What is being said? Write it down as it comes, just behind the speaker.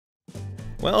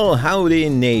Well, howdy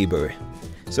neighbor.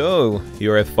 So,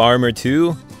 you're a farmer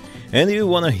too? And you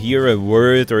wanna hear a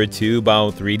word or two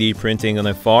about 3D printing on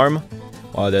a farm?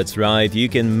 Oh, that's right, you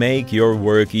can make your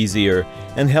work easier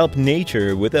and help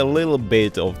nature with a little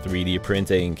bit of 3D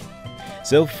printing.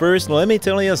 So first, let me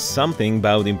tell you something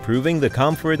about improving the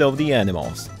comfort of the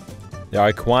animals. There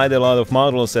are quite a lot of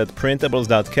models at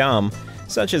printables.com,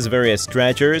 such as various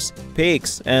stretchers,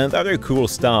 pigs, and other cool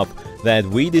stuff that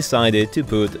we decided to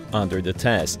put under the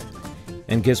test.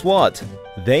 And guess what?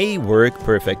 They work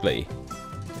perfectly.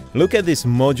 Look at this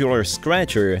modular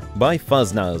scratcher by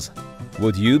Fuzznaz.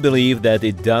 Would you believe that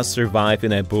it does survive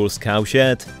in a bull's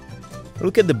cowshed?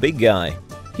 Look at the big guy.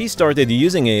 He started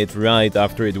using it right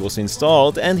after it was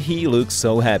installed and he looks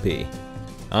so happy.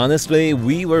 Honestly,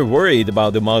 we were worried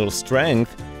about the model's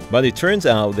strength, but it turns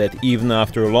out that even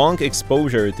after long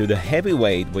exposure to the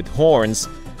heavyweight with horns,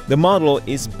 the model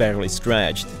is barely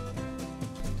scratched.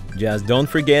 Just don't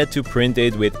forget to print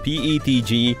it with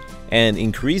PETG and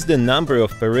increase the number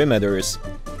of perimeters.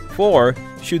 4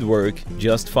 should work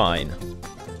just fine.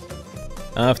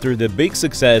 After the big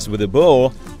success with the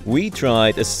bull, we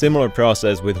tried a similar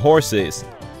process with horses,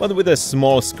 but with a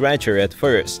small scratcher at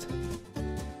first.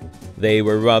 They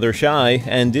were rather shy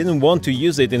and didn't want to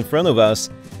use it in front of us,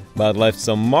 but left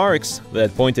some marks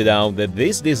that pointed out that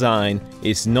this design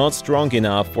is not strong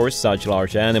enough for such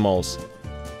large animals.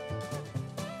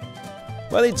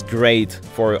 But it's great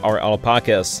for our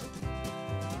alpacas.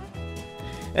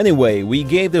 Anyway, we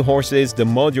gave the horses the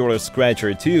modular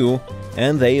scratcher too,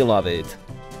 and they love it.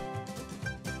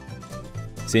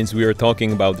 Since we are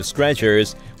talking about the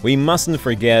scratchers, we mustn't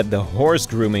forget the horse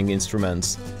grooming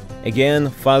instruments. Again,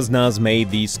 Fuzznaz made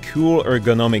these cool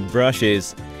ergonomic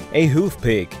brushes, a hoof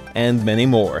pick, and many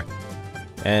more.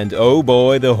 And oh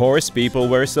boy, the horse people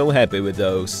were so happy with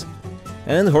those.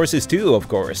 And horses too, of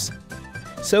course.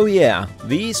 So yeah,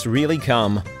 these really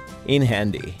come in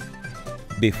handy.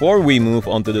 Before we move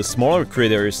on to the smaller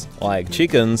critters, like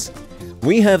chickens,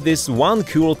 we have this one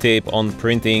cool tip on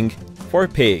printing for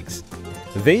pigs.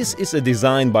 This is a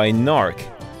design by Narc.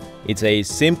 It's a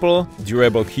simple,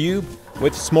 durable cube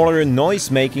with smaller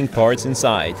noise-making parts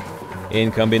inside.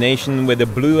 In combination with the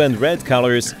blue and red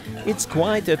colors, it's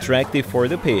quite attractive for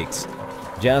the pigs.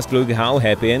 Just look how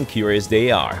happy and curious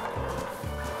they are.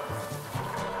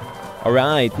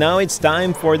 Alright, now it's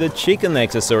time for the chicken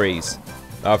accessories.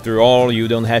 After all, you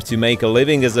don't have to make a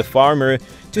living as a farmer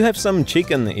to have some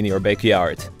chicken in your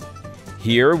backyard.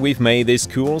 Here we've made this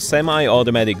cool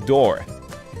semi-automatic door.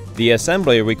 The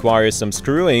assembly requires some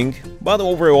screwing, but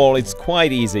overall it's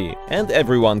quite easy and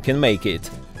everyone can make it.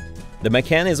 The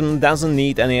mechanism doesn't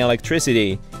need any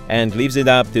electricity and leaves it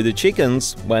up to the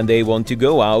chickens when they want to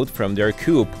go out from their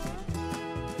coop.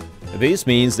 This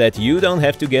means that you don't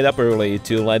have to get up early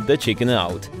to let the chicken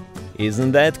out.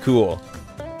 Isn't that cool?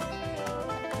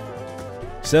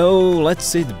 So let's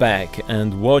sit back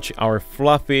and watch our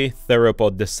fluffy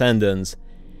theropod descendants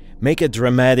make a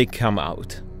dramatic come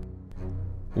out.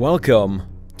 Welcome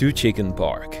to Chicken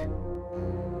Park.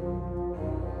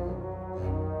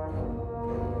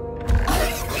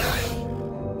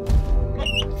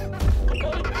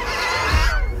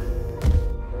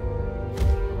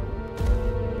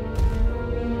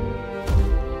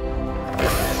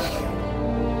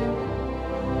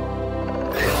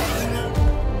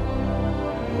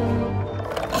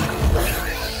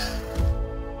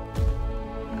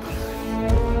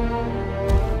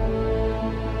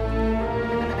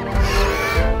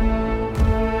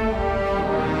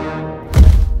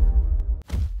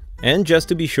 And just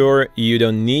to be sure, you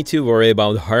don't need to worry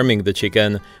about harming the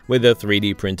chicken with the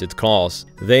 3D printed claws.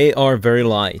 They are very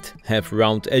light, have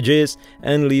round edges,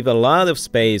 and leave a lot of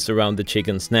space around the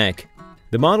chicken's neck.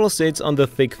 The model sits on the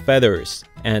thick feathers,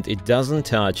 and it doesn't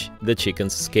touch the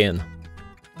chicken's skin.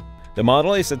 The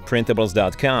model is at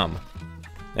printables.com.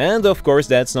 And of course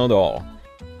that's not all.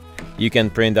 You can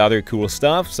print other cool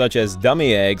stuff such as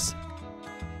dummy eggs,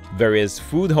 various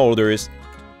food holders,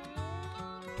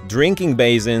 drinking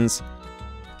basins,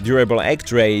 durable egg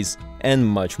trays, and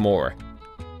much more.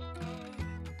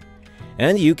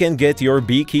 And you can get your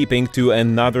beekeeping to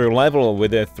another level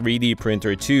with a 3D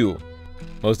printer too.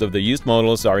 Most of the used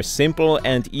models are simple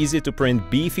and easy to print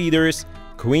bee feeders,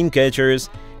 queen catchers,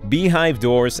 beehive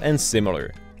doors, and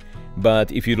similar.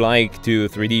 But if you'd like to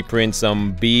 3D print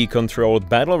some bee-controlled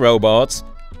battle robots,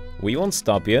 we won't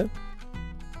stop you.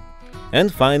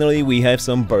 And finally, we have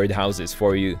some birdhouses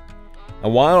for you. A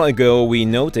while ago, we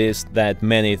noticed that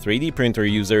many 3D printer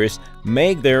users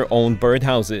make their own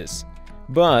birdhouses,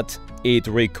 but it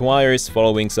requires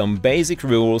following some basic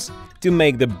rules to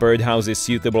make the birdhouses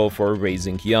suitable for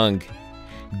raising young.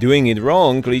 Doing it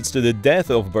wrong leads to the death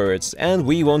of birds, and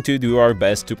we want to do our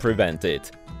best to prevent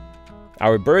it.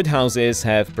 Our birdhouses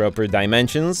have proper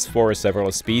dimensions for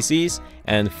several species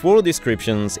and full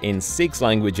descriptions in 6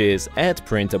 languages at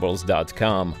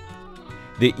printables.com.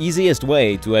 The easiest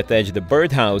way to attach the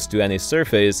birdhouse to any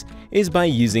surface is by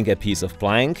using a piece of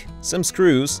plank, some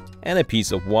screws, and a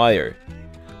piece of wire.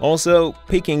 Also,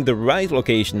 picking the right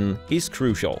location is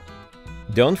crucial.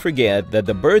 Don't forget that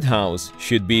the birdhouse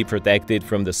should be protected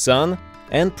from the sun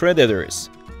and predators,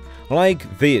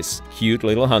 like this cute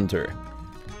little hunter.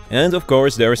 And of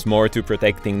course, there's more to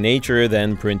protecting nature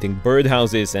than printing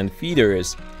birdhouses and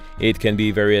feeders. It can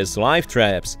be various live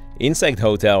traps, insect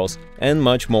hotels, and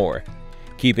much more.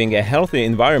 Keeping a healthy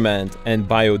environment and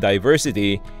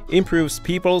biodiversity improves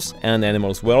people's and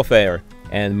animals' welfare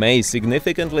and may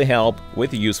significantly help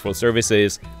with useful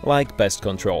services like pest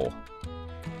control.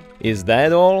 Is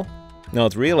that all?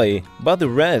 Not really, but the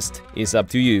rest is up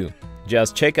to you.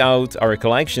 Just check out our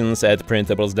collections at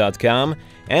printables.com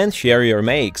and share your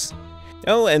makes.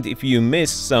 Oh, and if you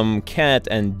missed some cat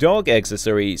and dog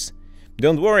accessories,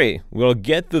 don't worry, we'll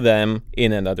get to them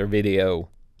in another video.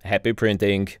 Happy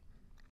printing!